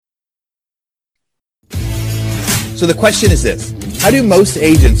So the question is this: how do most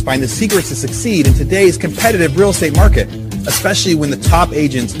agents find the secrets to succeed in today's competitive real estate market, especially when the top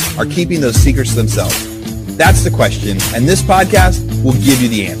agents are keeping those secrets to themselves? That's the question, and this podcast will give you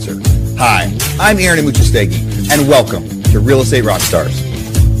the answer. Hi, I'm Aaron Amuchastegui, and welcome to Real Estate Rockstars.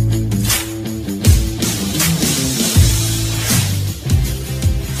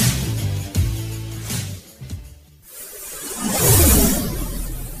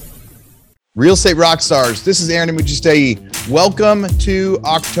 Real Estate Rockstars, this is Aaron Amuchastegui. Welcome to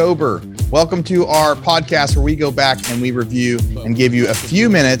October. Welcome to our podcast where we go back and we review and give you a few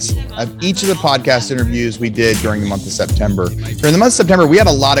minutes of each of the podcast interviews we did during the month of September. During the month of September, we had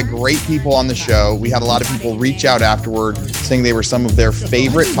a lot of great people on the show. We had a lot of people reach out afterward saying they were some of their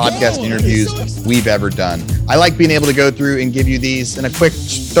favorite podcast interviews we've ever done. I like being able to go through and give you these in a quick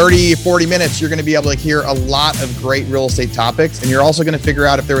 30, 40 minutes. You're going to be able to hear a lot of great real estate topics, and you're also going to figure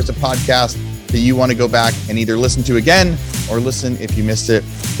out if there was a podcast that you want to go back and either listen to again or listen if you missed it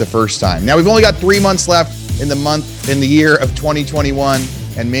the first time. Now, we've only got 3 months left in the year of 2021.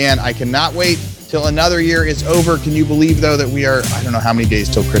 And man, I cannot wait till another year is over. Can you believe though that we are, I don't know how many days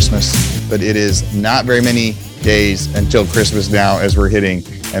till Christmas, but it is not very many days until Christmas now as we're hitting.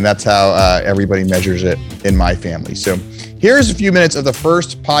 And that's how everybody measures it in my family. So here's a few minutes of the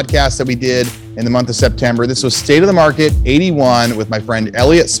first podcast that we did in the month of September. This was State of the Market 81 with my friend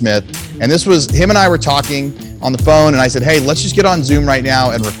Elliott Smith. And this was him and I were talking on the phone, and I said, hey, let's just get on Zoom right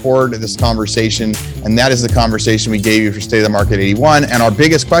now and record this conversation. And that is the conversation we gave you for State of the Market 81. And our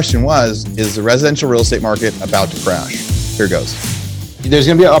biggest question was, is the residential real estate market about to crash? Here goes. There's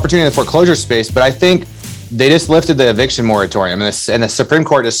going to be an opportunity in the foreclosure space, but I think they just lifted the eviction moratorium, and the Supreme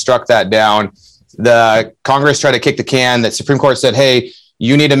Court just struck that down. The Congress tried to kick the can. The Supreme Court said, hey,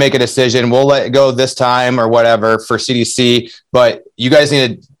 you need to make a decision. We'll let it go this time or whatever for CDC, but you guys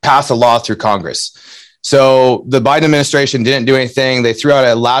need to pass a law through Congress. So the Biden administration didn't do anything. They threw out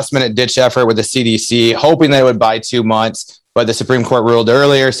a last minute ditch effort with the CDC, hoping they would buy 2 months, but the Supreme Court ruled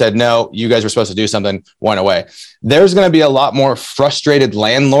earlier, said, no, you guys were supposed to do something, went away. There's going to be a lot more frustrated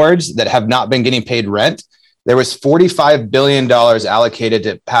landlords that have not been getting paid rent. There was $45 billion allocated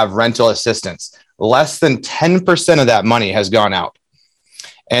to have rental assistance. Less than 10% of that money has gone out.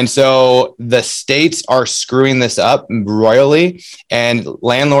 And so the states are screwing this up royally, and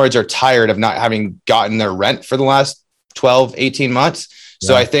landlords are tired of not having gotten their rent for the last 12, 18 months. Yeah.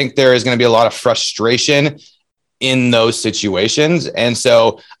 So I think there is going to be a lot of frustration in those situations. And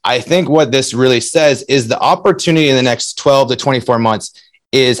so I think what this really says is the opportunity in the next 12 to 24 months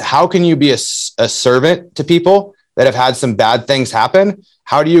is how can you be a servant to people that have had some bad things happen?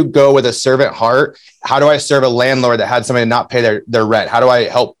 How do you go with a servant heart? How do I serve a landlord that had somebody not pay their rent? How do I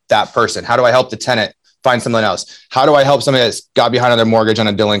help that person? How do I help the tenant find something else? How do I help somebody that's got behind on their mortgage on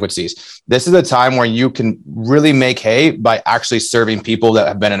a delinquencies? This is a time where you can really make hay by actually serving people that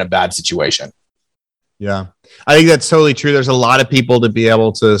have been in a bad situation. Yeah, I think that's totally true. There's a lot of people to be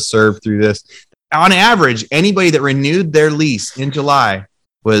able to serve through this. On average, anybody that renewed their lease in July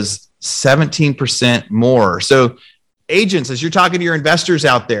was 17% more. So agents, as you're talking to your investors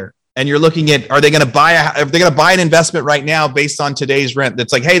out there and you're looking at, are they going to buy an investment right now based on today's rent?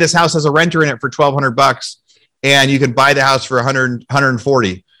 That's like, hey, this house has a renter in it for $1,200 and you can buy the house for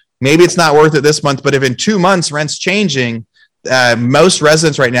 140. Maybe it's not worth it this month, but if in 2 months rent's changing, most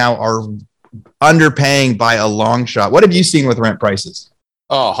residents right now are underpaying by a long shot. What have you seen with rent prices?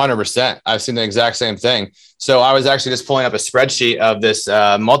 Oh, 100%. I've seen the exact same thing. So I was actually just pulling up a spreadsheet of this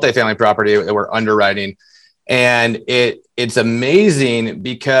multifamily property that we're underwriting. And it's amazing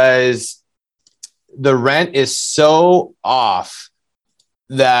because the rent is so off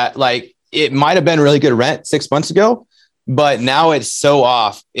that like it might have been really good rent 6 months ago, but now it's so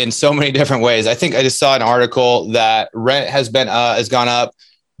off in so many different ways. I think I just saw an article that rent has gone up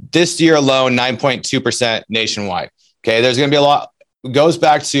this year alone, 9.2% nationwide. Okay. There's going to be a lot. Goes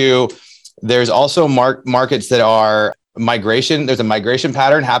back to there's also markets that are migration. There's a migration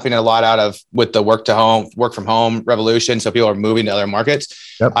pattern happening a lot with the work from home revolution. So people are moving to other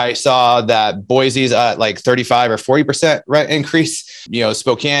markets. Yep. I saw that Boise's like 35 or 40% rent increase.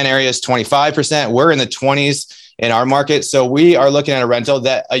 Spokane area is 25%. We're in the 20s in our market. So we are looking at a rental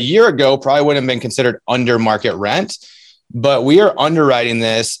that a year ago probably wouldn't have been considered under market rent, but we are underwriting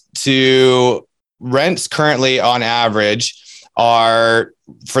this to rents currently on average are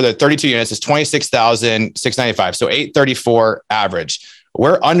for the 32 units is $26,695. So $834 average.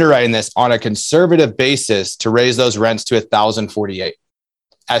 We're underwriting this on a conservative basis to raise those rents to $1,048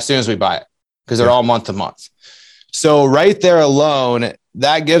 as soon as we buy it, because they're all month to month. So right there alone,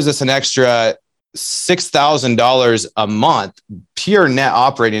 that gives us an extra $6,000 a month, pure net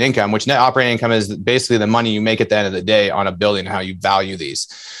operating income, which net operating income is basically the money you make at the end of the day on a building, how you value these.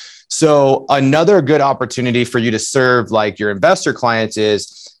 So another good opportunity for you to serve like your investor clients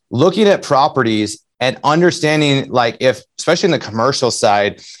is looking at properties and understanding, like, if, especially in the commercial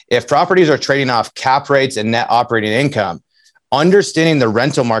side, if properties are trading off cap rates and net operating income, understanding the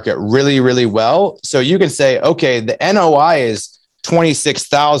rental market really, really well. So you can say, okay, the NOI is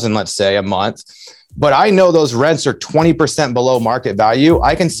 26,000, let's say, a month, but I know those rents are 20% below market value.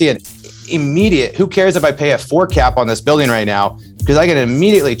 I can see an immediate, who cares if I pay a 4 cap on this building right now? Because I can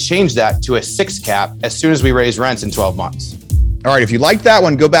immediately change that to a 6 cap as soon as we raise rents in 12 months. All right, if you like that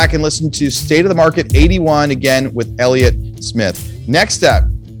one, go back and listen to State of the Market 81 again with Elliott Smith. Next up,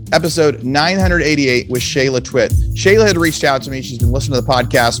 episode 988 with Shayla Twitt. Shayla had reached out to me. She's been listening to the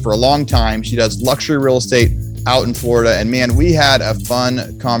podcast for a long time. She does luxury real estate out in Florida. And man, we had a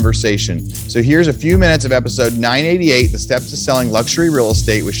fun conversation. So here's a few minutes of episode 988, The Steps to Selling Luxury Real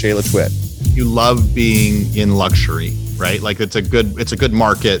Estate with Shayla Twitt. You love being in luxury, right? Like it's a good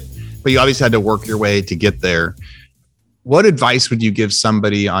market, but you obviously had to work your way to get there. What advice would you give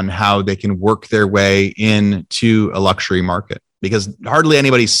somebody on how they can work their way into a luxury market? Because hardly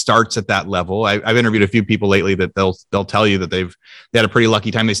anybody starts at that level. I've interviewed a few people lately that they'll tell you that they had a pretty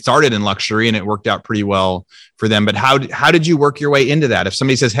lucky time. They started in luxury and it worked out pretty well for them. But how did you work your way into that? If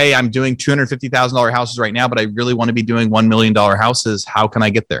somebody says, hey, I'm doing $250,000 houses right now, but I really want to be doing $1 million houses, how can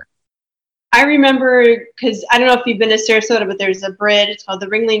I get there? I remember, because I don't know if you've been to Sarasota, but there's a bridge, it's called the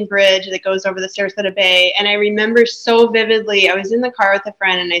Ringling Bridge that goes over the Sarasota Bay. And I remember so vividly, I was in the car with a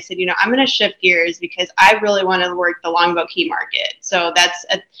friend and I said, I'm going to shift gears because I really want to work the Longboat Key market. So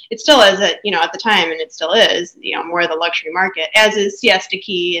it still is at the time, and it still is, more of the luxury market, as is Siesta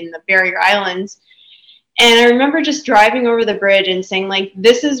Key and the Barrier Islands. And I remember just driving over the bridge and saying, like,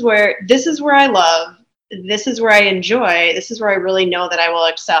 this is where I love. This is where I enjoy, this is where I really know that I will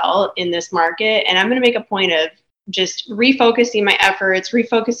excel in this market. And I'm going to make a point of just refocusing my efforts,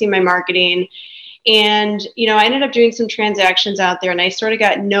 refocusing my marketing. And, I ended up doing some transactions out there and I sort of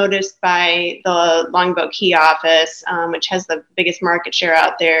got noticed by the Longboat Key office, which has the biggest market share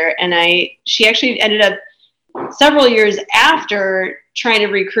out there. And she actually ended up several years after trying to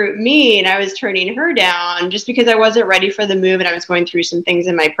recruit me, and I was turning her down just because I wasn't ready for the move and I was going through some things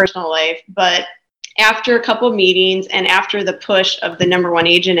in my personal life. But after a couple of meetings and after the push of the number one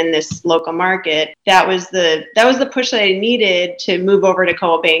agent in this local market, that was the push that I needed to move over to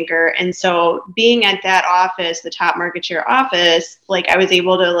Coldwell Banker. And so being at that office, the top market share office, like I was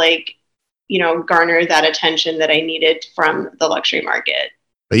able to garner that attention that I needed from the luxury market.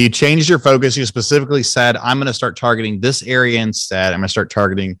 But you changed your focus. You specifically said, I'm going to start targeting this area instead. I'm going to start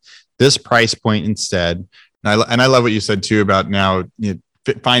targeting this price point instead. And I love what you said too about now,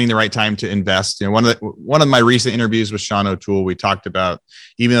 finding the right time to invest. One of my recent interviews with Sean O'Toole, we talked about,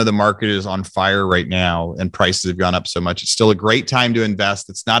 even though the market is on fire right now and prices have gone up so much, it's still a great time to invest.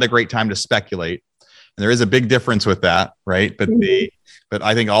 It's not a great time to speculate. And there is a big difference with that, right? But but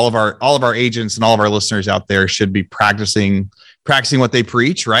I think all of our agents and all of our listeners out there should be practicing what they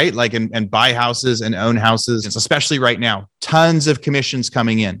preach, right? Like, and buy houses and own houses. It's especially right now, tons of commissions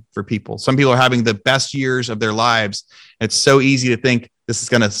coming in for people. Some people are having the best years of their lives. It's so easy to think this is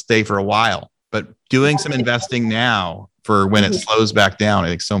going to stay for a while, but doing some investing now for when it slows back down, I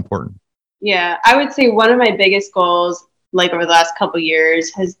think is so important. Yeah. I would say one of my biggest goals, like over the last couple of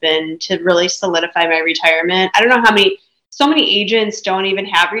years, has been to really solidify my retirement. I don't know so many agents don't even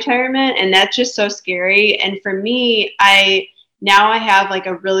have retirement, and that's just so scary. And for me, I have like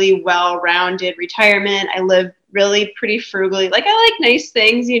a really well-rounded retirement. I live really pretty frugally. Like, I like nice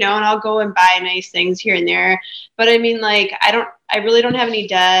things, and I'll go and buy nice things here and there. But I mean, like, I really don't have any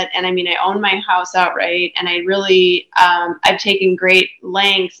debt. And I mean, I own my house outright. And I really, I've taken great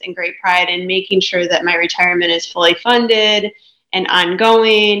lengths and great pride in making sure that my retirement is fully funded and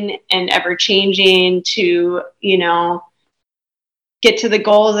ongoing and ever changing to, get to the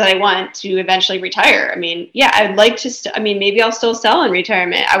goals that I want to eventually retire. I mean, yeah, I'd like to, maybe I'll still sell in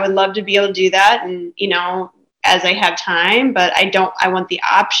retirement. I would love to be able to do that. And, as I have time, but I want the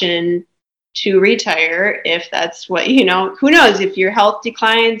option to retire if that's what, who knows, if your health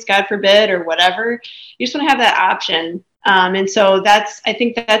declines, God forbid, or whatever, you just want to have that option. And so I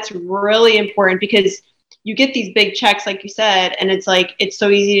think that's really important, because you get these big checks, like you said, and it's like, it's so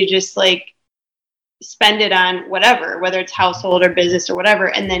easy to just like spend it on whatever, whether it's household or business or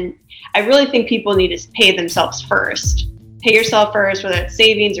whatever. And then I really think people need to pay themselves first. Pay yourself first, whether it's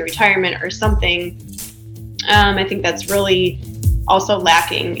savings or retirement or something. I think that's really also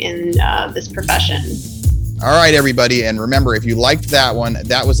lacking in this profession. All right, everybody. And remember, if you liked that one,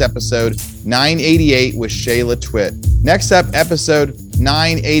 that was episode 988 with Shayla Twitt. Next up, episode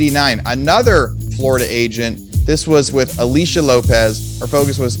 989, another Florida agent. This was with Alicia Lopez. Our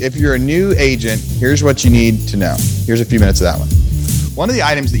focus was, if you're a new agent, here's what you need to know. Here's a few minutes of that one. One of the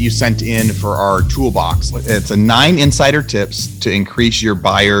items that you sent in for our toolbox, it's a 9 insider tips to increase your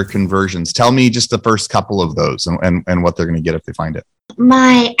buyer conversions. Tell me just the first couple of those and what they're going to get if they find it.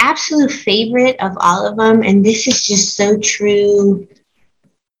 My absolute favorite of all of them, and this is just so true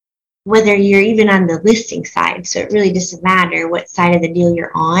whether you're even on the listing side, so it really doesn't matter what side of the deal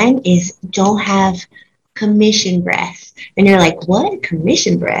you're on, is don't have commission breath. And you're like, what?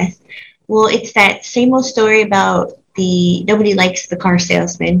 Commission breath? Well, it's that same old story about nobody likes the car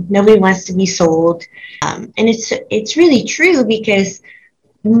salesman. Nobody wants to be sold. And it's really true, because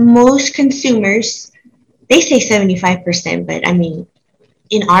most consumers, they say 75%, but I mean,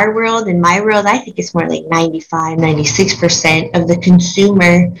 in our world, in my world, I think it's more like 95, 96% of the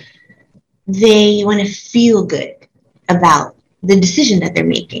consumer, they want to feel good about the decision that they're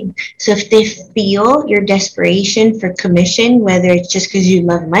making. So if they feel your desperation for commission, whether it's just because you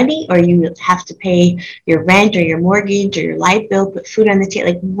love money or you have to pay your rent or your mortgage or your light bill, put food on the table,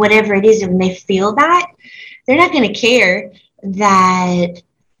 like whatever it is, and when they feel that, they're not going to care that,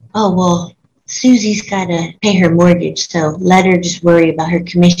 oh, well, Susie's got to pay her mortgage, so let her just worry about her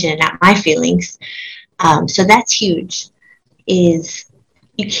commission and not my feelings. So that's huge, is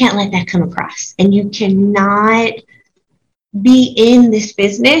you can't let that come across. And you cannot be in this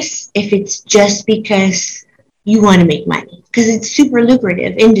business if it's just because you want to make money, because it's super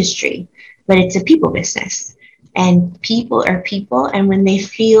lucrative industry, but it's a people business, and people are people. And when they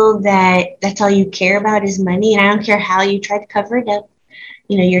feel that that's all you care about is money, and I don't care how you try to cover it up,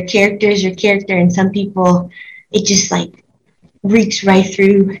 you know, your character is your character, and some people, it just like reeks right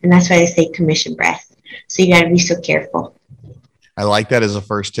through, and that's why they say commission breath. So you got to be so careful. I like that as a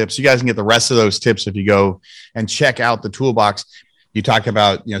first tip. So you guys can get the rest of those tips if you go and check out the toolbox. You talked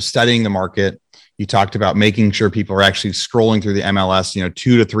about, studying the market. You talked about making sure people are actually scrolling through the MLS,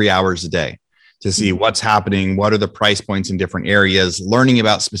 2 to 3 hours a day to see what's happening. What are the price points in different areas, learning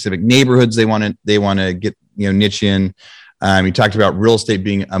about specific neighborhoods they want to get, niche in. You talked about real estate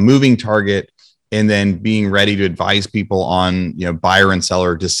being a moving target, and then being ready to advise people on, buyer and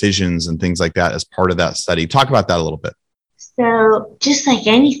seller decisions and things like that as part of that study. Talk about that a little bit. So just like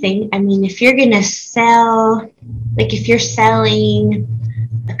anything, I mean, if you're going to sell, like if you're selling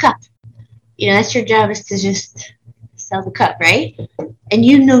a cup, that's your job, is to just sell the cup, right? And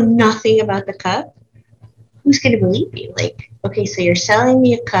you know nothing about the cup, who's going to believe you? Like, okay, so you're selling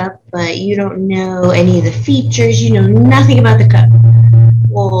me a cup, but you don't know any of the features, you know nothing about the cup.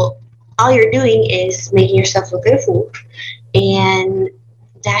 Well, all you're doing is making yourself look like a fool. And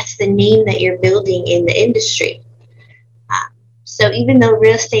that's the name that you're building in the industry. So even though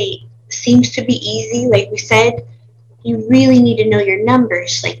real estate seems to be easy, like we said, you really need to know your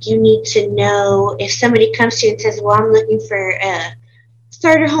numbers. Like, you need to know if somebody comes to you and says, well, I'm looking for a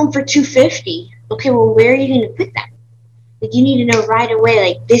starter home for $250. Okay, well, where are you going to put that? Like, you need to know right away,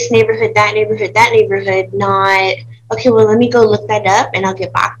 like this neighborhood, that neighborhood, not, okay, well, let me go look that up and I'll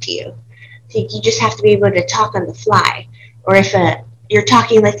get back to you. So you just have to be able to talk on the fly. Or if you're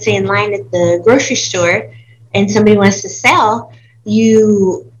talking, let's say, in line at the grocery store and somebody wants to sell,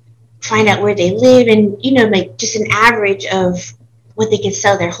 you find out where they live and, like just an average of what they can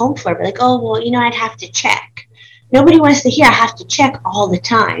sell their home for. But like, oh, well, I'd have to check. Nobody wants to hear I have to check all the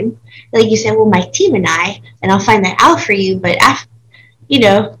time. Like you said, well, my team and I'll find that out for you. But,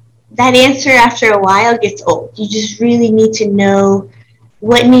 that answer after a while gets old. You just really need to know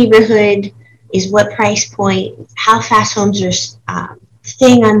what neighborhood is what price point, how fast homes are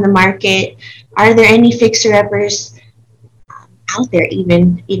staying on the market. Are there any fixer-uppers out there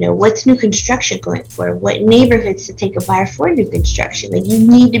even? What's new construction going for? What neighborhoods to take a buyer for new construction? Like, you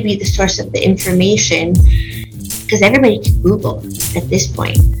need to be the source of the information, because everybody can Google at this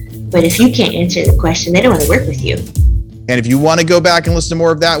point. But if you can't answer the question, they don't want to work with you. And if you want to go back and listen to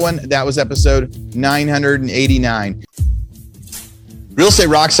more of that one, that was episode 989. Real Estate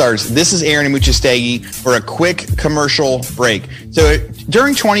Rockstars, this is Aaron Amuchastegui for a quick commercial break. So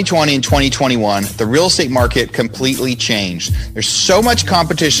during 2020 and 2021, the real estate market completely changed. There's so much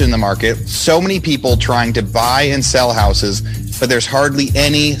competition in the market, so many people trying to buy and sell houses, but there's hardly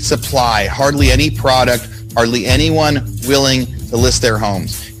any supply, hardly any product, hardly anyone willing to list their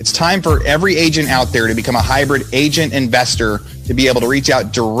homes. It's time for every agent out there to become a hybrid agent investor, to be able to reach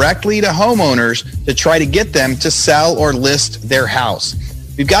out directly to homeowners to try to get them to sell or list their house.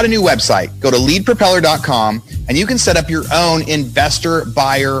 We've got a new website. Go to leadpropeller.com and you can set up your own investor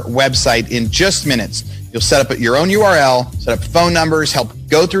buyer website in just minutes. You'll set up your own URL, set up phone numbers, help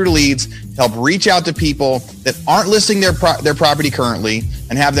go through leads, help reach out to people that aren't listing their property currently,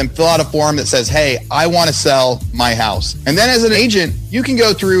 and have them fill out a form that says, hey, I want to sell my house. And then as an agent, you can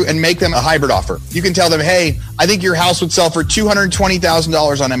go through and make them a hybrid offer. You can tell them, hey, I think your house would sell for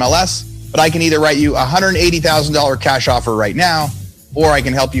 $220,000 on MLS, but I can either write you a $180,000 cash offer right now, or I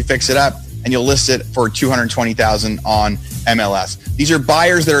can help you fix it up and you'll list it for $220,000 on MLS. These are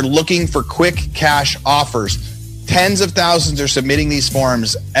buyers that are looking for quick cash offers. Tens of thousands are submitting these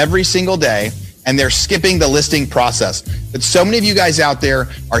forms every single day, and they're skipping the listing process. But so many of you guys out there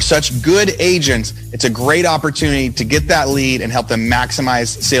are such good agents. It's a great opportunity to get that lead and help them maximize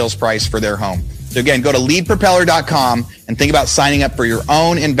sales price for their home. So again, go to leadpropeller.com and think about signing up for your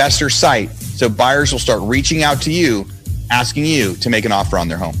own investor site so buyers will start reaching out to you, asking you to make an offer on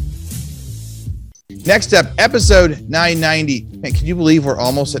their home. Next up, episode 990. Man, can you believe we're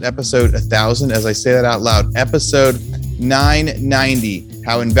almost at episode 1,000 as I say that out loud? Episode 990.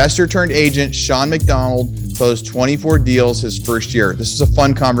 How investor turned agent Sean McDonald closed 24 deals his first year. This is a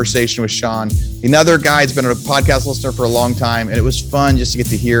fun conversation with Sean. Another guy has been a podcast listener for a long time, and it was fun just to get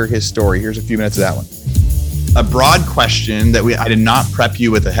to hear his story. Here's a few minutes of that one. A broad question that I did not prep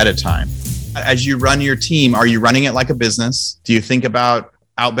you with ahead of time. As you run your team, are you running it like a business? Do you think about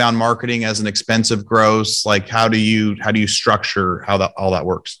outbound marketing as an expensive gross? Like how do you structure all that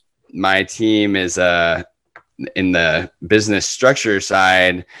works? My team is in the business structure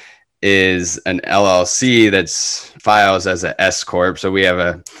side is an LLC that's files as an S corp. So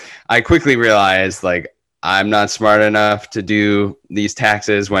I quickly realized like I'm not smart enough to do these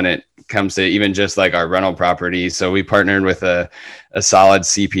taxes when it comes to even just like our rental properties. So we partnered with a solid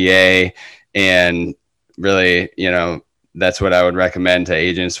CPA, and really, that's what I would recommend to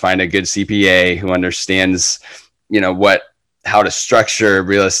agents. Find a good CPA who understands, how to structure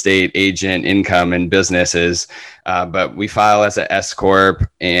real estate agent income and businesses. But we file as an S corp,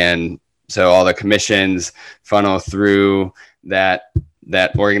 and so all the commissions funnel through that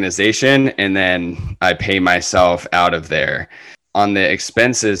organization, and then I pay myself out of there. On the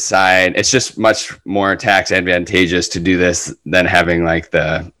expenses side, it's just much more tax advantageous to do this than having like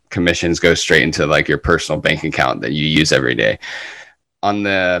the commissions go straight into like your personal bank account that you use every day. On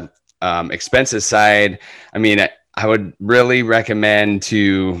the expenses side, I would really recommend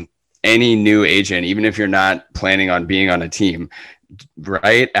to any new agent, even if you're not planning on being on a team,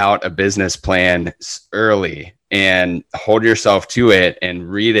 write out a business plan early and hold yourself to it and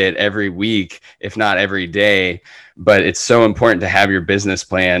read it every week, if not every day. But it's so important to have your business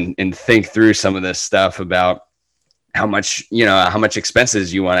plan and think through some of this stuff about how much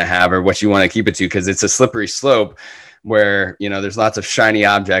expenses you want to have or what you want to keep it to, because it's a slippery slope where, there's lots of shiny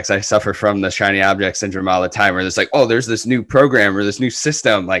objects. I suffer from the shiny object syndrome all the time, where it's like, oh, there's this new program or this new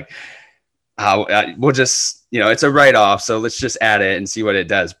system. Like, we'll just, it's a write-off. So let's just add it and see what it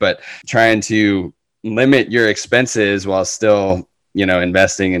does. But trying to limit your expenses while still,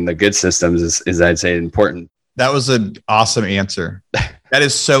 investing in the good systems is I'd say important. That was an awesome answer. That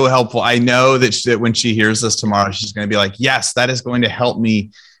is so helpful. I know that when she hears this tomorrow, she's going to be like, yes, that is going to help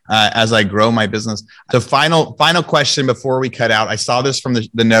me as I grow my business. So final question before we cut out. I saw this from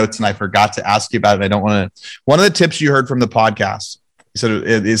the notes and I forgot to ask you about it. One of the tips you heard from the podcast,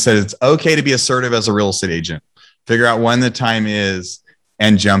 it said it's okay to be assertive as a real estate agent. Figure out when the time is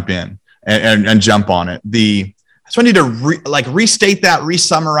and jump in and jump on it. I just want you to restate that,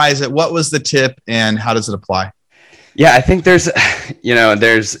 re-summarize it. What was the tip and how does it apply? Yeah, I think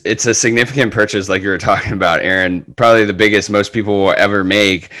it's a significant purchase like you were talking about, Aaron, probably the biggest most people will ever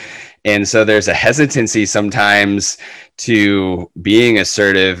make. And so there's a hesitancy sometimes to being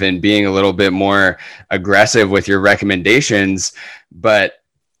assertive and being a little bit more aggressive with your recommendations.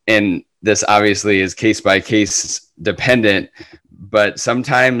 And this obviously is case by case dependent, but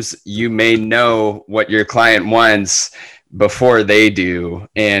sometimes you may know what your client wants before they do.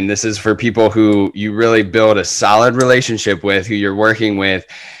 And this is for people who you really build a solid relationship with, who you're working with,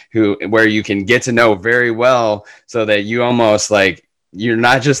 where you can get to know very well, so that you almost like, you're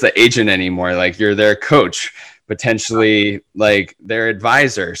not just the agent anymore. Like you're their coach, potentially like their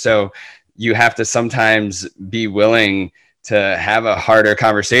advisor. So you have to sometimes be willing to have a harder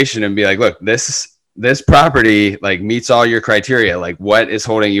conversation and be like, look, this property like meets all your criteria. Like, what is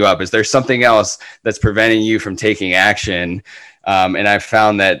holding you up? Is there something else that's preventing you from taking action? And I've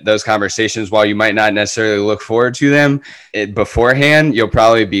found that those conversations, while you might not necessarily look forward to them beforehand, you'll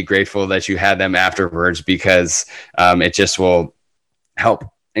probably be grateful that you had them afterwards, because it just will help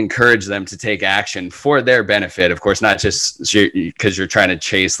encourage them to take action for their benefit. Of course, not just because you're trying to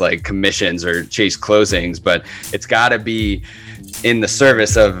chase like commissions or chase closings, but it's got to be in the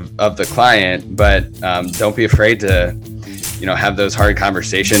service of the client, but don't be afraid to, have those hard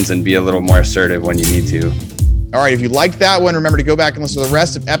conversations and be a little more assertive when you need to. All right, if you liked that one, remember to go back and listen to the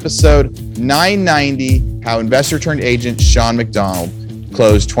rest of episode 990, how investor turned agent Sean McDonald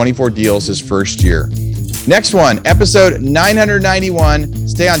closed 24 deals his first year. Next one, episode 991,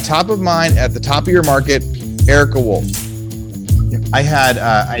 stay on top of mind at the top of your market, Erica Wolf. I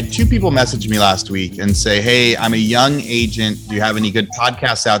had 2 people message me last week and say, hey, I'm a young agent. Do you have any good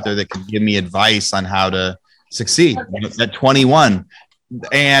podcasts out there that could give me advice on how to succeed at 21?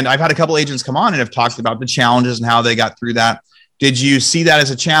 And I've had a couple agents come on and have talked about the challenges and how they got through that. Did you see that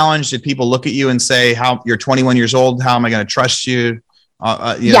as a challenge? Did people look at you and say, how you're 21 years old? How am I going to trust you?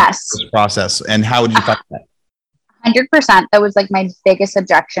 Yes. This process. And how would you find that? 100%. That was like my biggest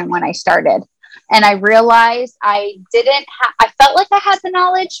objection when I started. And I realized I felt like I had the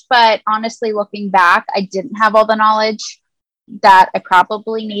knowledge, but honestly, looking back, I didn't have all the knowledge that I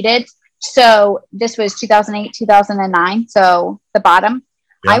probably needed. So this was 2008, 2009. So the bottom,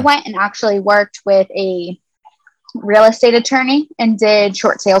 I went and actually worked with a real estate attorney and did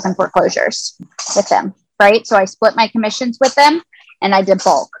short sales and foreclosures with them. Right. So I split my commissions with them and I did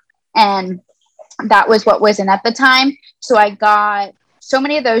bulk, and that was what was in at the time. So I got so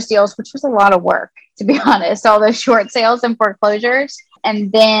many of those deals, which was a lot of work, to be honest, all those short sales and foreclosures,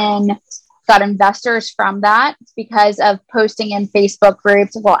 and then got investors from that because of posting in Facebook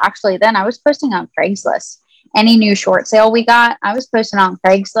groups. Well, actually, then I was posting on Craigslist. Any new short sale we got, I was posting on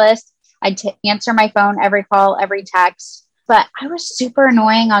Craigslist. I'd answer my phone, every call, every text, but I was super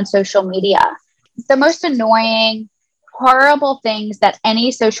annoying on social media. The most annoying, horrible things that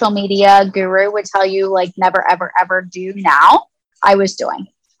any social media guru would tell you, like never, ever, ever do now, I was doing.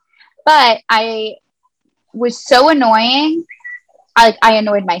 But I was so annoying. I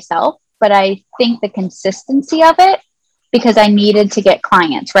annoyed myself, but I think the consistency of it, because I needed to get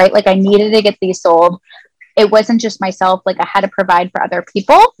clients, right? Like I needed to get these sold. It wasn't just myself. Like I had to provide for other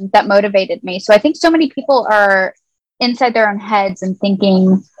people. That motivated me. So I think so many people are inside their own heads and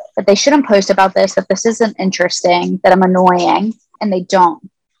thinking that they shouldn't post about this, that this isn't interesting, that I'm annoying, and they don't.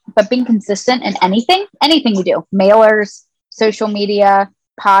 But being consistent in anything you do, mailers, social media,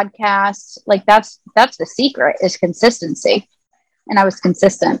 podcasts, like that's the secret, is consistency. And I was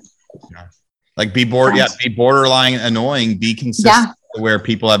consistent. Yeah. Like be borderline annoying, be consistent to where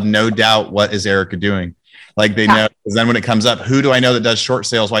people have no doubt what is Erica doing. Like they know, because then when it comes up, who do I know that does short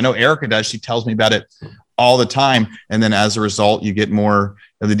sales? Well, I know Erica does. She tells me about it all the time. And then as a result, you get more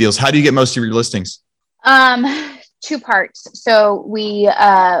of the deals. How do you get most of your listings? 2 parts. So we,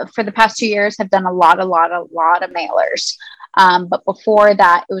 for the past 2 years, have done a lot of mailers. But before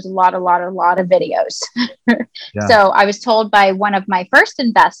that, it was a lot of videos. So I was told by one of my first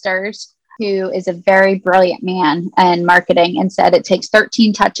investors, who is a very brilliant man in marketing, and said it takes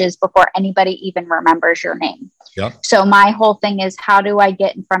 13 touches before anybody even remembers your name. Yeah. So my whole thing is, how do I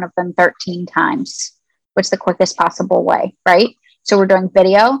get in front of them 13 times? What's the quickest possible way, right? So we're doing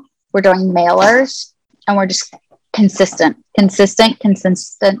video, we're doing mailers, and we're just consistent. And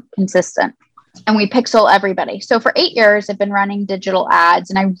we pixel everybody. So for 8 years, I've been running digital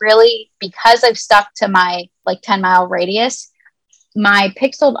ads. And I really, because I've stuck to my 10-mile radius, my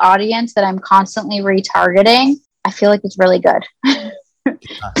pixeled audience that I'm constantly retargeting, I feel like it's really good.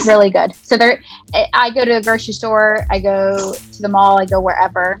 It's really good. So I go to a grocery store, I go to the mall, I go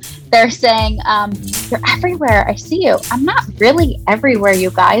wherever. They're saying, you're everywhere. I see you. I'm not really everywhere,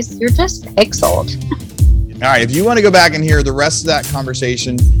 you guys. You're just pixeled. All right. If you want to go back and hear the rest of that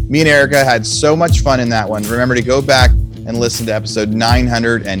conversation, me and Erica had so much fun in that one. Remember to go back and listen to episode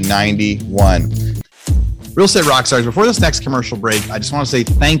 991. Real Estate Rockstars, before this next commercial break, I just want to say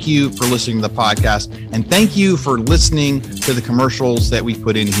thank you for listening to the podcast, and thank you for listening to the commercials that we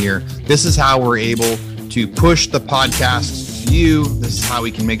put in here. This is how we're able to push the podcast to you. This is how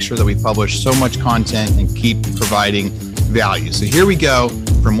we can make sure that we publish so much content and keep providing value. So here we go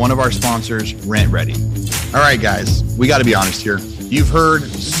from one of our sponsors, Rent Ready. All right, guys, we got to be honest here. You've heard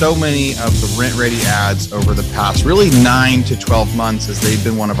so many of the Rent Ready ads over the past really 9 to 12 months, as they've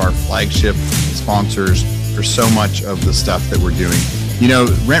been one of our flagship sponsors for so much of the stuff that we're doing. You know,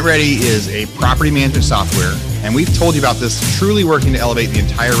 Rent Ready is a property management software, and we've told you about this, truly working to elevate the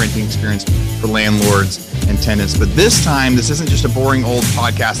entire renting experience for landlords and tenants. But this time, this isn't just a boring old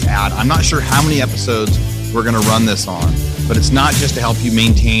podcast ad. I'm not sure how many episodes we're going to run this on, but it's not just to help you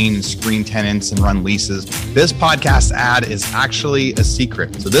maintain and screen tenants and run leases. This podcast ad is actually a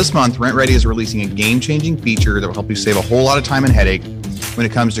secret. So this month, Rent Ready is releasing a game-changing feature that will help you save a whole lot of time and headache when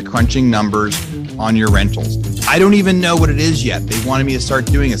it comes to crunching numbers on your rentals. I don't even know what it is yet. They wanted me to start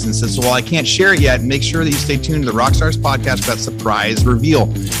doing this and said, so while I can't share it yet, make sure that you stay tuned to the Rockstars podcast for that surprise reveal,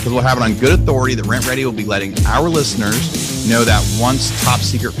 because we'll have it on good authority that Rent Ready will be letting our listeners know that once top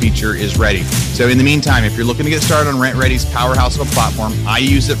secret feature is ready. So in the meantime, if you're looking to get started on Rent Ready's powerhouse of a platform, I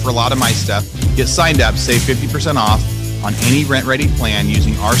use it for a lot of my stuff. Get signed up, save 50% off on any Rent Ready plan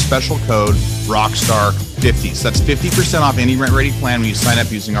using our special code Rockstar50. So that's 50% off any Rent Ready plan when you sign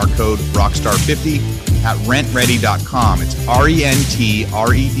up using our code Rockstar50 at rentready.com. It's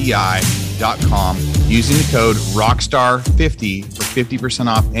RENTREDI.com using the code Rockstar50 for 50%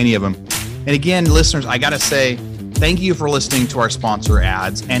 off any of them. And again, listeners, I got to say, thank you for listening to our sponsor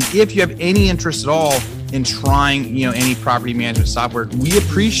ads. And if you have any interest at all in trying, any property management software, we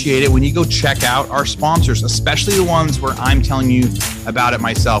appreciate it when you go check out our sponsors, especially the ones where I'm telling you about it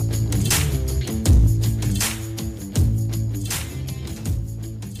myself.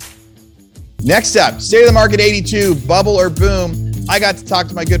 Next up, State of the Market 82, bubble or boom. I got to talk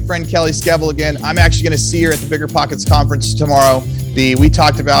to my good friend Kelly Skevel again. I'm actually going to see her at the Bigger Pockets conference tomorrow. We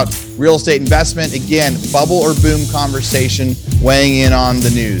talked about real estate investment. Again, bubble or boom conversation, weighing in on the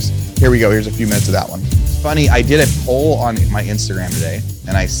news. Here we go. Here's a few minutes of that one. It's funny. I did a poll on my Instagram today,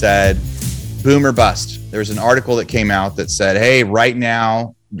 and I said, boom or bust. There's an article that came out that said, hey, right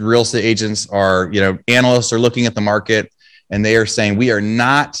now, real estate agents are, analysts are looking at the market, and they are saying we are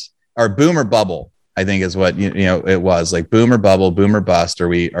not, or boom or bubble, I think is what, it was like boom or bubble, boom or bust. Are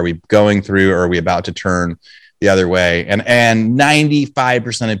we going through, or are we about to turn the other way? And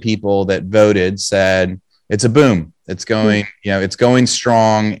 95% of people that voted said it's a boom. It's going, it's going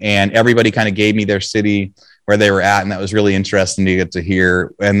strong, and everybody kind of gave me their city where they were at. And that was really interesting to get to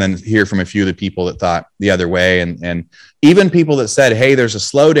hear, and then hear from a few of the people that thought the other way. And even people that said, hey, there's a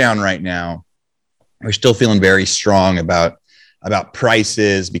slowdown right now, are still feeling very strong about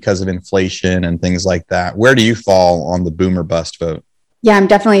prices because of inflation and things like that. Where do you fall on the boom or bust vote? Yeah, I'm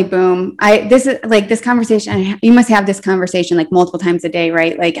definitely boom. This is like this conversation. You must have this conversation like multiple times a day,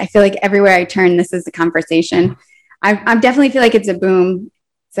 right? Like I feel like everywhere I turn, this is the conversation. I definitely feel like it's a boom.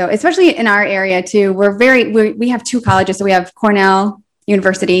 So especially in our area too, we have two colleges. So we have Cornell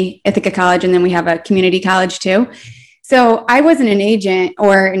University, Ithaca College, and then we have a community college too. So I wasn't an agent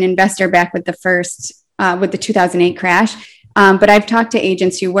or an investor back with the 2008 crash. But I've talked to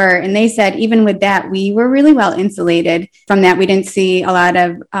agents who were, and they said, even with that, we were really well insulated from that. We didn't see a lot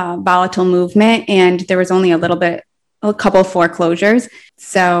of volatile movement, and there was only a couple foreclosures.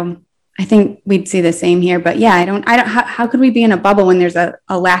 So I think we'd see the same here, but yeah, I don't, how could we be in a bubble when there's a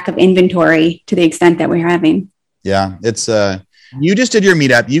lack of inventory to the extent that we're having? Yeah. It's, you just did your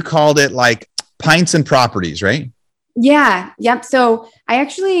meetup. You called it like Pints and Properties, right? Yeah. Yep. So I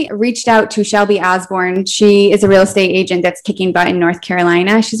actually reached out to Shelby Osborne. She is a real estate agent that's kicking butt in North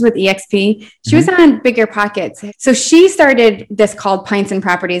Carolina. She's with EXP. She was on Bigger Pockets. So she started this called Pints and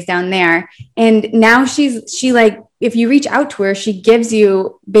Properties down there. And now she like, if you reach out to her, she gives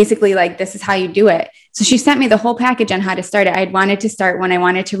you basically like, this is how you do it. So she sent me the whole package on how to start it. I'd wanted to start when I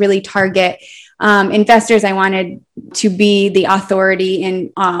wanted to really target investors. I wanted to be the authority in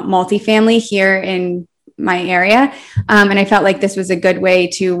multifamily here in my area. And I felt like this was a good way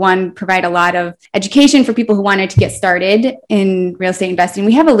to, one, provide a lot of education for people who wanted to get started in real estate investing.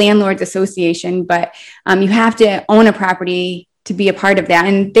 We have a landlords association, but you have to own a property to be a part of that.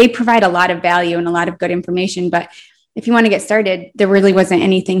 And they provide a lot of value and a lot of good information. But if you want to get started, there really wasn't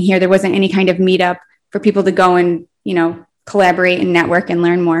anything here. There wasn't any kind of meetup for people to go and, collaborate and network and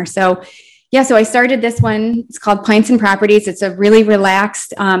learn more. So yeah, so I started this one. It's called Pints and Properties. It's a really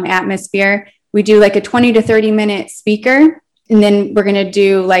relaxed atmosphere. We do like a 20 to 30 minute speaker, and then we're going to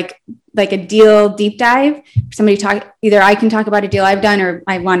do like a deal deep dive. Either I can talk about a deal I've done, or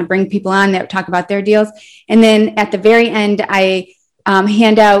I want to bring people on that talk about their deals. And then at the very end, I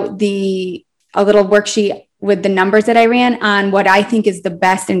hand out a little worksheet with the numbers that I ran on what I think is the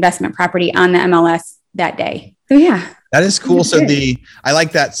best investment property on the MLS that day. So yeah. That is cool. So I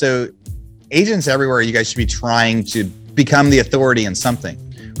like that. So agents everywhere, you guys should be trying to become the authority in something.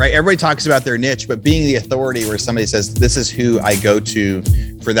 Right? Everybody talks about their niche, but being the authority where somebody says, this is who I go to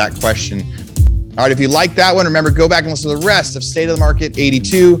for that question. All right. If you like that one, remember, go back and listen to the rest of State of the Market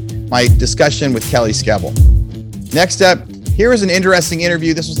 82, my discussion with Kelly Skevel. Next up, here is an interesting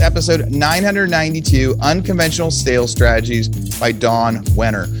interview. This was episode 992, Unconventional Sales Strategies by Don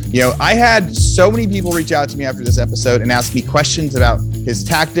Wenner. I had so many people reach out to me after this episode and ask me questions about his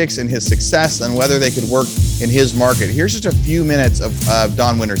tactics and his success and whether they could work in his market. Here's just a few minutes of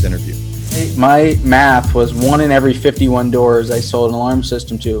Don Wenner's interview. My math was 1 in every 51 doors I sold an alarm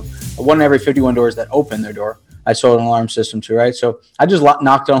system to. 1 in every 51 doors that opened their door I sold an alarm system to, right? So I just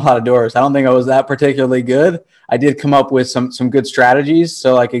knocked on a lot of doors. I don't think I was that particularly good. I did come up with some good strategies.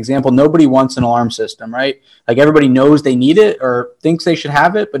 So like example, nobody wants an alarm system, right? Like everybody knows they need it or thinks they should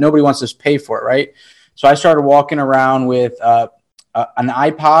have it, but nobody wants to pay for it, right? So I started walking around with an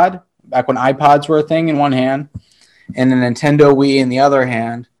iPod, back when iPods were a thing, in one hand, and a Nintendo Wii in the other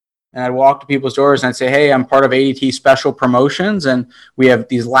hand. And I'd walk to people's doors and I'd say, hey, I'm part of ADT special promotions, and we have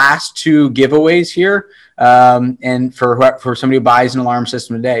these last 2 giveaways here, and for somebody who buys an alarm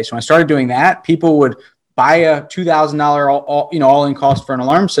system today. So when I started doing that, people would buy a $2,000 all-in cost for an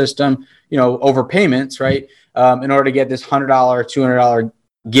alarm system, over payments, right, in order to get this $100, $200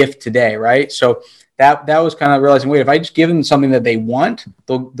 gift today, right? So that was kind of realizing, wait, if I just give them something that they want,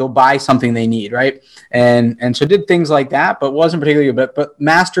 they'll buy something they need, right? And so did things like that, but wasn't particularly good, but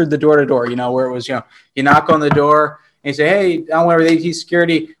mastered the door-to-door, where it was, you knock on the door and you say, hey, I'm with ADT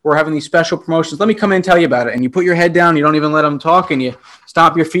Security, we're having these special promotions. Let me come in and tell you about it. And you put your head down, you don't even let them talk, and you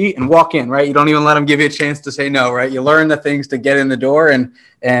stomp your feet and walk in, right? You don't even let them give you a chance to say no, right? You learn the things to get in the door,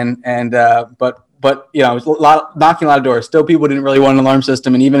 but it was knocking a lot of doors. Still, people didn't really want an alarm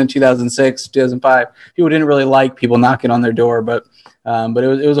system, and even in 2006, 2005, people didn't really like people knocking on their door. But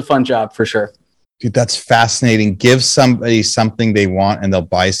it was a fun job for sure. Dude, that's fascinating. Give somebody something they want, and they'll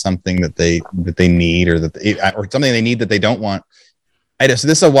buy something that they need, or something they need that they don't want. So this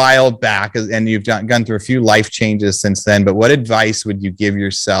is a while back, and you've gone through a few life changes since then. But what advice would you give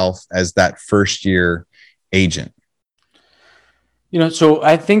yourself as that first year agent? So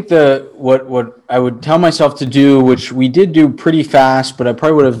I think what I would tell myself to do, which we did do pretty fast, but I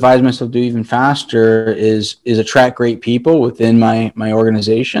probably would advise myself to do even faster, is attract great people within my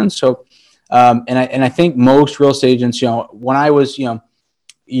organization. So, and I think most real estate agents, when I was,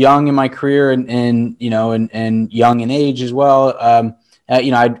 young in my career and young in age as well,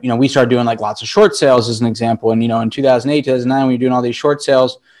 we started doing like lots of short sales as an example. And, in 2008, 2009, when we were doing all these short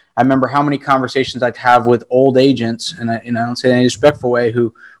sales, I remember how many conversations I'd have with old agents, and I don't say it in any disrespectful way,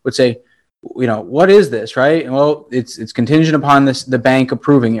 who would say, what is this, right? And, well, it's contingent upon the bank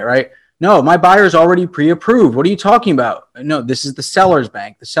approving it, right? No, my buyer's already pre-approved. What are you talking about? No, this is the seller's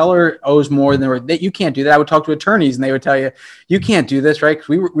bank. The seller owes more than you can't do that. I would talk to attorneys, and they would tell you, you can't do this, right? Because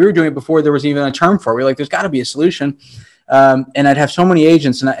we were doing it before there was even a term for it. We were like, there's got to be a solution. And I'd have so many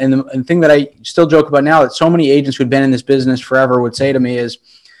agents, and the thing that I still joke about now, that so many agents who'd been in this business forever would say to me is,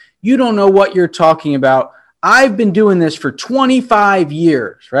 you don't know what you're talking about. I've been doing this for 25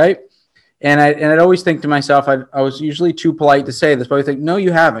 years, right? And I'd always think to myself, I was usually too polite to say this, but I think, no,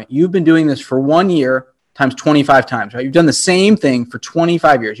 you haven't. You've been doing this for 1 year times 25 times, right? You've done the same thing for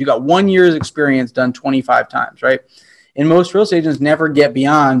 25 years. You got 1 year's experience done 25 times, right? And most real estate agents never get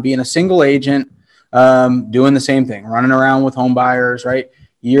beyond being a single agent, doing the same thing, running around with home buyers, right?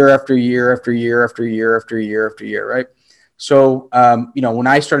 Year after year after year after year after year after year, right? So, when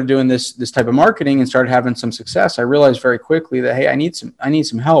I started doing this type of marketing and started having some success, I realized very quickly that, hey, I need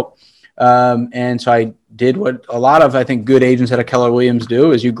some help. And so I did what a lot of, I think, good agents at a Keller Williams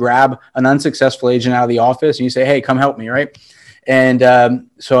do, is you grab an unsuccessful agent out of the office and you say, hey, come help me, right? And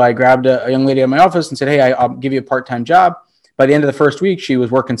so I grabbed a young lady in my office and said, hey, I'll give you a part-time job. By the end of the first week, she was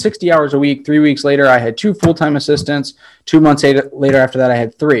working 60 hours a week. 3 weeks later, I had 2 full-time assistants. 2 months later after that, I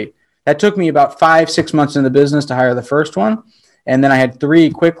had 3. That took me about 5-6 months in the business to hire the first one. And then I had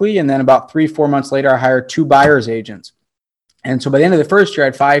 3 quickly. And then about 3-4 months later, I hired 2 buyer's agents. And so by the end of the first year, I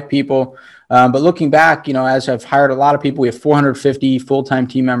had 5 people. But looking back, as I've hired a lot of people, we have 450 full-time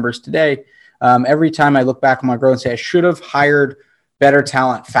team members today. Every time I look back on my growth and say, I should have hired better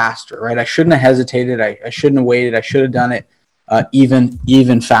talent faster, right? I shouldn't have hesitated. I shouldn't have waited. I should have done it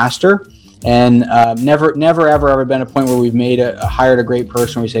even faster. And never, ever been a point where we've hired a great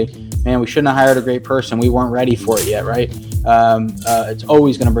person. We say, man, we shouldn't have hired a great person. We weren't ready for it yet, right? It's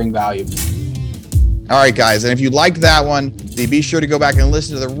always going to bring value. All right, guys. And if you liked that one, be sure to go back and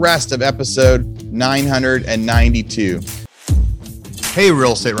listen to the rest of episode 992. Hey,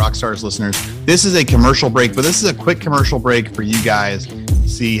 Real Estate Rockstars listeners. This is a commercial break, but this is a quick commercial break for you guys.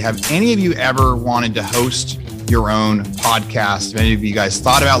 See, have any of you ever wanted to host your own podcast? If any of you guys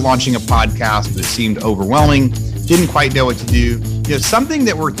thought about launching a podcast, but it seemed overwhelming, didn't quite know what to do, something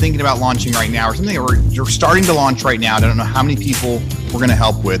that we're thinking about launching right now, or something that we're starting to launch right now, I don't know how many people we're going to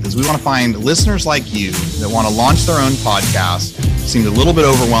help with, is we want to find listeners like you that want to launch their own podcast. It seemed a little bit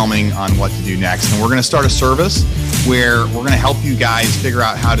overwhelming on what to do next. And we're going to start a service where we're going to help you guys figure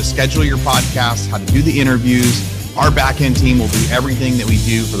out how to schedule your podcast, how to do the interviews, Our back-end team will do everything that we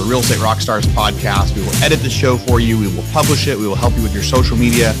do for the Real Estate Rockstars podcast. We will edit the show for you. We will publish it. We will help you with your social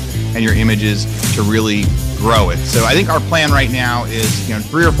media and your images to really grow it. So I think our plan right now is,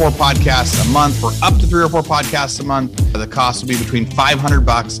 3 or 4 podcasts a month. We're up to 3 or 4 podcasts a month. The cost will be between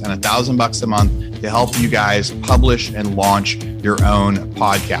 $500 and $1,000 a month to help you guys publish and launch your own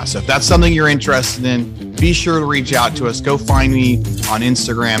podcast. So if that's something you're interested in, be sure to reach out to us. Go find me on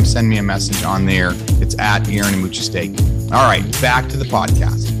Instagram. Send me a message on there. It's at Aaron Amuchastegui. All right, back to the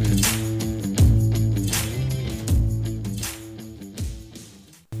podcast.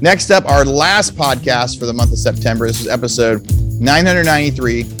 Next up, our last podcast for the month of September. This is episode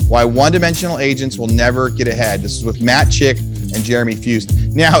 993, Why One-Dimensional Agents Will Never Get Ahead. This is with Matt Chick and Jeremy Fust.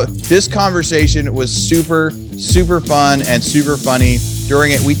 Now, this conversation was super, super fun and super funny.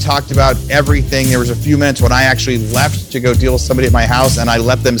 During it, we talked about everything. There was a few minutes when I actually left to go deal with somebody at my house, and I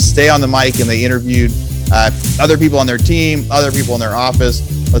let them stay on the mic, and they interviewed other people on their team, other people in their office.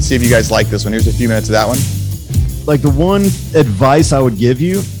 Let's see if you guys like this one. Here's a few minutes of that one. Like, the one advice I would give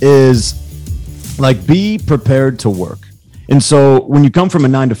you is, like, be prepared to work. And so when you come from a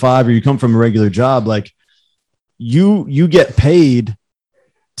 9-to-5 or you come from a regular job, like, you get paid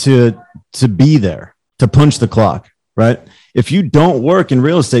to be there, to punch the clock, right? If you don't work in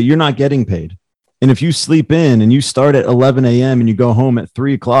real estate, you're not getting paid. And if you sleep in and you start at 11 a.m. and you go home at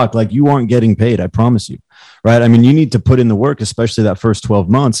 3 o'clock, like, you aren't getting paid. I promise you. Right. I mean, you need to put in the work, especially that first 12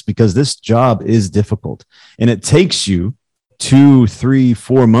 months, because this job is difficult and it takes you 2, 3,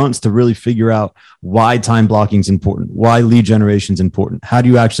 4 months to really figure out why time blocking is important, why lead generation is important. How do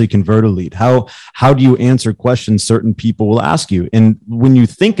you actually convert a lead? How do you answer questions certain people will ask you? And when you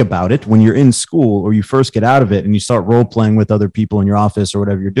think about it, when you're in school or you first get out of it and you start role playing with other people in your office or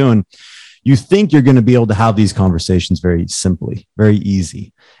whatever you're doing, you think you're going to be able to have these conversations very simply, very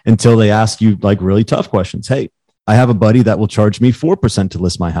easy, until they ask you like really tough questions. Hey, I have a buddy that will charge me 4% to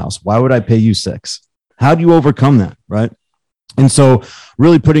list my house. Why would I pay you 6%? How do you overcome that? Right. And so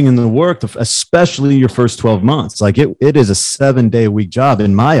really putting in the work, especially your first 12 months, like it is a 7-day-a-week job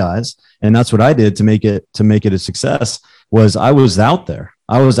in my eyes. And that's what I did to make it a success. Was I was out there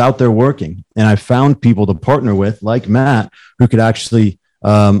working, and I found people to partner with like Matt, who could actually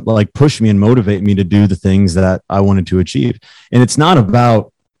like push me and motivate me to do the things that I wanted to achieve. And it's not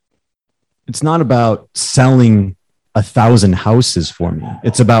about selling 1,000 houses for me.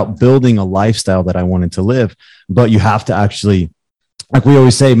 It's about building a lifestyle that I wanted to live. But you have to actually, like we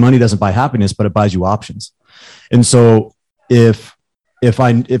always say, money doesn't buy happiness, but it buys you options. And so if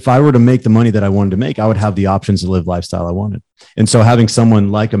I were to make the money that I wanted to make, I would have the options to live the lifestyle I wanted. And so having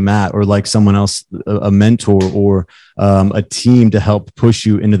someone like a Matt or like someone else, a mentor or a team to help push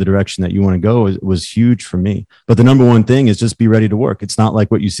you into the direction that you want to go was huge for me. But the number one thing is just be ready to work. It's not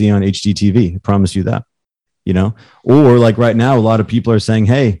like what you see on HGTV. I promise you that, or like right now, a lot of people are saying,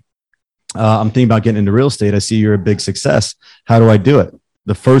 hey, I'm thinking about getting into real estate. I see you're a big success. How do I do it?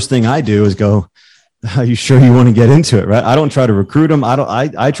 The first thing I do is go, are you sure you want to get into it? Right. I don't try to recruit them.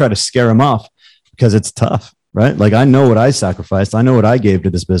 I try to scare them off because it's tough, right? Like, I know what I sacrificed. I know what I gave to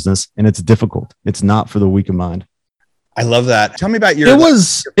this business, and it's difficult. It's not for the weak of mind. I love that. Tell me about your.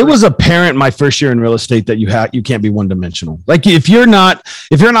 It was apparent my first year in real estate that you can't be one dimensional. Like, if you're not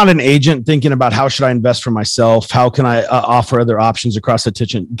an agent thinking about how should I invest for myself, how can I offer other options across the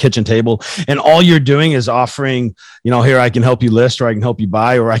kitchen table, and all you're doing is offering, here I can help you list, or I can help you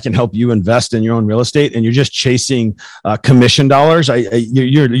buy, or I can help you invest in your own real estate, and you're just chasing commission dollars,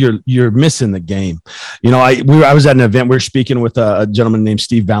 you're missing the game. I was at an event. We were speaking with a gentleman named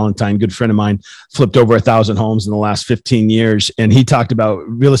Steve Valentine, good friend of mine, flipped over 1,000 homes in the last 15 years. And he talked about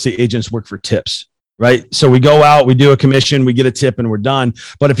real estate agents work for tips, right? So we go out, we do a commission, we get a tip, and we're done.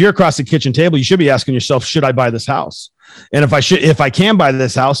 But if you're across the kitchen table, you should be asking yourself, should I buy this house? And if I can buy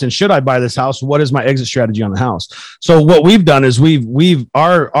this house, and should I buy this house, what is my exit strategy on the house? So what we've done is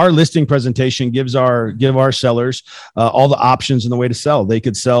our listing presentation give our sellers all the options in the way to sell. They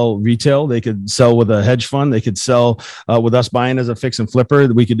could sell retail, they could sell with a hedge fund, they could sell with us buying as a fix and flipper.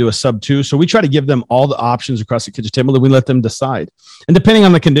 We could do a sub 2. So we try to give them all the options across the kitchen table, that we let them decide. And depending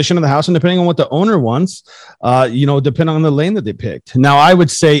on the condition of the house and depending on what the owner wants, depending on the lane that they picked. Now, I would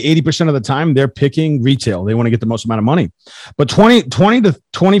say 80% of the time they're picking retail. They want to get the most amount of money. But 20 to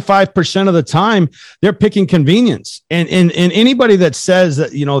 25% of the time, they're picking convenience. And anybody that says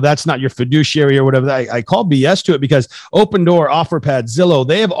that, that's not your fiduciary or whatever, I call BS to it, because Opendoor, OfferPad, Zillow,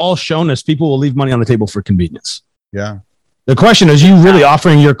 they have all shown us people will leave money on the table for convenience. Yeah. The question is, you really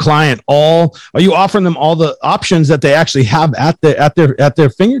offering your client are you offering them all the options that they actually have at their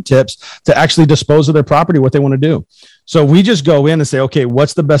fingertips to actually dispose of their property, what they want to do? So we just go in and say, okay,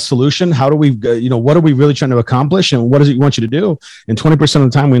 what's the best solution? How do we, what are we really trying to accomplish? And what is it you want you to do? And 20% of the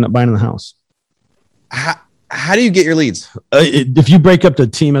time we end up buying in the house. How do you get your leads? If you break up the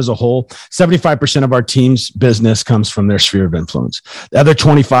team as a whole, 75% of our team's business comes from their sphere of influence. The other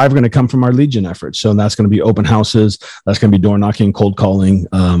 25 are going to come from our lead gen efforts. So that's going to be open houses. That's going to be door knocking, cold calling.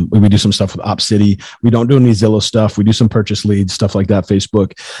 We do some stuff with OpCity. We don't do any Zillow stuff. We do some purchase leads, stuff like that,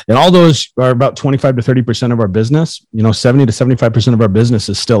 Facebook. And all those are about 25 to 30% of our business. 70 to 75% of our business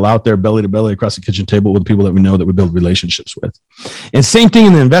is still out there belly to belly across the kitchen table with people that we know that we build relationships with. And same thing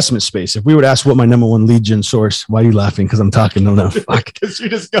in the investment space. If we were to ask what my number one lead gen source, why are you laughing? Because I'm talking. No, fuck. Because you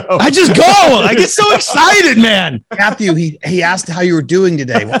just go. I just go. I get so excited, man. Matthew, he asked how you were doing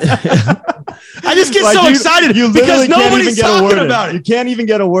today. I just get so excited because nobody's talking about it. You can't even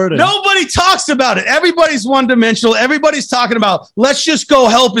get a word in. Nobody talks about it. Everybody's one-dimensional. Everybody's talking about, let's just go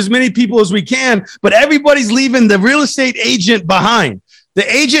help as many people as we can. But everybody's leaving the real estate agent behind. The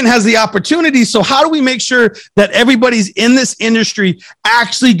agent has the opportunity. So how do we make sure that everybody's in this industry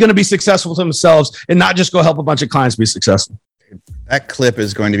actually going to be successful to themselves and not just go help a bunch of clients be successful? That clip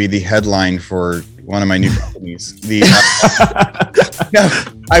is going to be the headline for one of my new companies.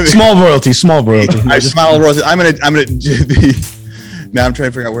 Small royalty. I'm gonna now I'm trying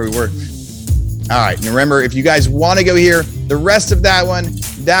to figure out where we were. All right. And remember, if you guys want to go hear the rest of that one,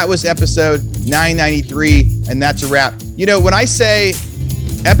 that was episode 993, and that's a wrap. When I say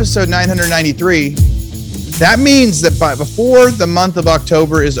episode 993, that means that before the month of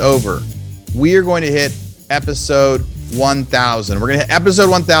October is over, we are going to hit episode 1000. We're going to hit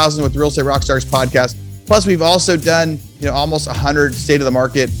episode 1000 with the Real Estate Rockstars podcast. Plus, we've also done, almost 100 state of the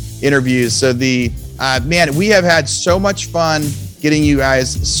market interviews. So we have had so much fun getting you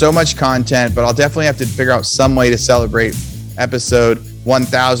guys so much content, but I'll definitely have to figure out some way to celebrate episode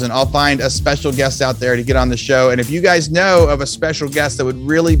 1000. I'll find a special guest out there to get on the show. And if you guys know of a special guest that would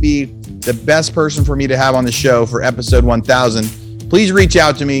really be the best person for me to have on the show for episode 1000, please reach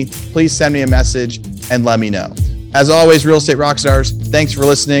out to me. Please send me a message and let me know. As always, Real Estate Rockstars, thanks for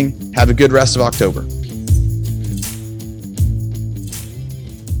listening. Have a good rest of October.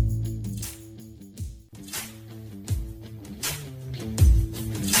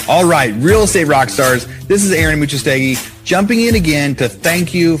 All right, Real Estate Rockstars, this is Aaron Amuchastegui jumping in again to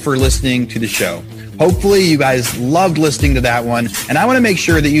thank you for listening to the show. Hopefully you guys loved listening to that one. And I want to make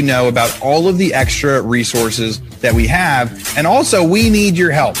sure that you know about all of the extra resources that we have. And also, we need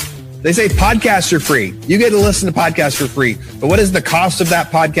your help. They say podcasts are free. You get to listen to podcasts for free. But what is the cost of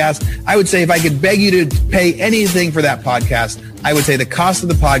that podcast? I would say if I could beg you to pay anything for that podcast, I would say the cost of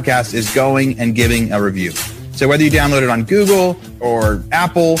the podcast is going and giving a review. So whether you download it on Google or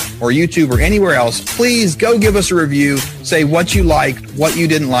Apple or YouTube or anywhere else, please go give us a review. Say what you liked, what you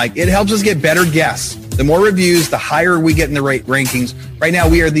didn't like. It helps us get better guests. The more reviews, the higher we get in the rankings. Right now,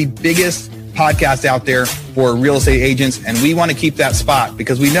 we are the biggest podcast out there for real estate agents, and we want to keep that spot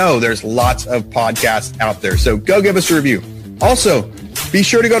because we know there's lots of podcasts out there. So go give us a review. Also, be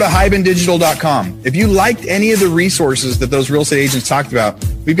sure to go to hibandigital.com. If you liked any of the resources that those real estate agents talked about,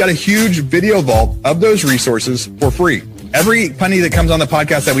 we've got a huge video vault of those resources for free. Every penny that comes on the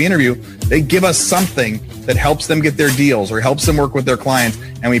podcast that we interview, they give us something that helps them get their deals or helps them work with their clients,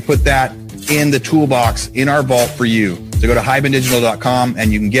 and we put that in the toolbox in our vault for you. So go to hibandigital.com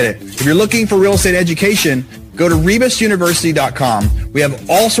and you can get it. If you're looking for real estate education, go to rebusuniversity.com. We have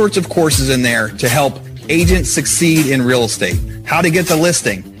all sorts of courses in there to help agents succeed in real estate. How to get the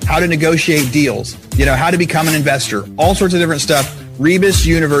listing, how to negotiate deals, how to become an investor, all sorts of different stuff,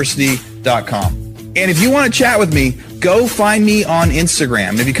 rebusuniversity.com. And if you want to chat with me, go find me on Instagram.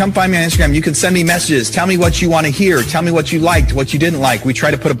 And if you come find me on Instagram, you can send me messages. Tell me what you want to hear. Tell me what you liked, what you didn't like. We try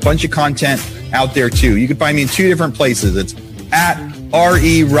to put a bunch of content out there too. You can find me in two different places. It's at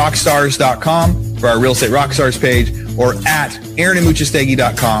rerockstars.com for our Real Estate Rockstars page, or at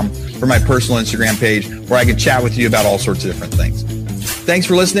aaronamuchastegui.com for my personal Instagram page, where I can chat with you about all sorts of different things. Thanks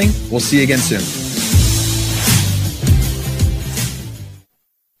for listening. We'll see you again soon.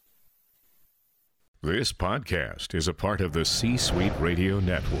 This podcast is a part of the C-Suite Radio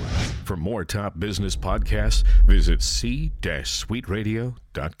Network. For more top business podcasts, visit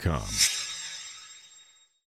c-suiteradio.com.